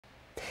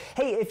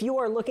Hey, if you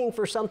are looking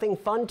for something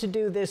fun to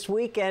do this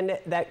weekend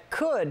that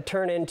could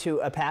turn into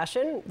a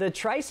passion, the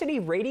Tri-City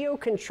Radio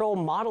Control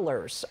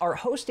Modelers are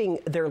hosting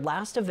their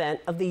last event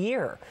of the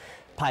year.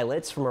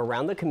 Pilots from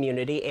around the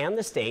community and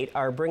the state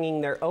are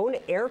bringing their own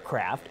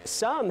aircraft.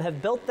 Some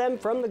have built them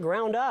from the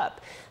ground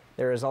up.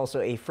 There is also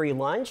a free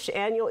lunch,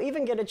 and you'll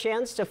even get a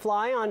chance to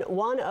fly on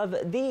one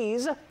of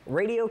these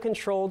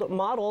radio-controlled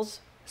models.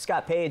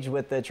 Scott Page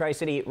with the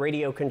Tri-City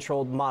Radio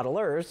Controlled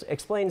Modelers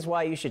explains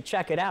why you should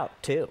check it out,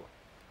 too.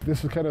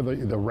 This is kind of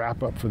the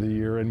wrap-up for the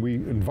year, and we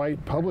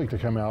invite public to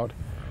come out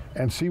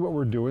and see what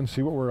we're doing,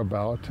 see what we're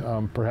about,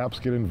 perhaps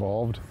get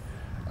involved,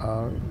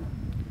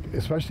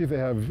 especially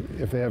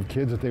if they have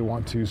kids that they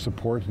want to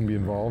support and be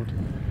involved.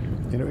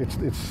 You know,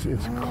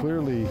 it's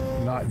clearly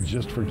not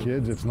just for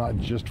kids, it's not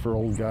just for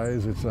old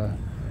guys, it's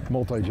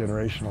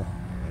multi-generational.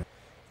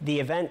 The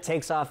event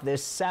takes off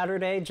this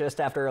Saturday just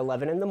after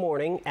 11 in the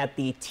morning at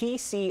the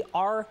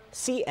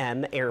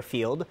TCRCM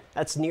airfield.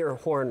 That's near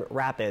Horn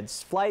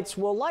Rapids. Flights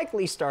will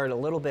likely start a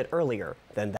little bit earlier than that.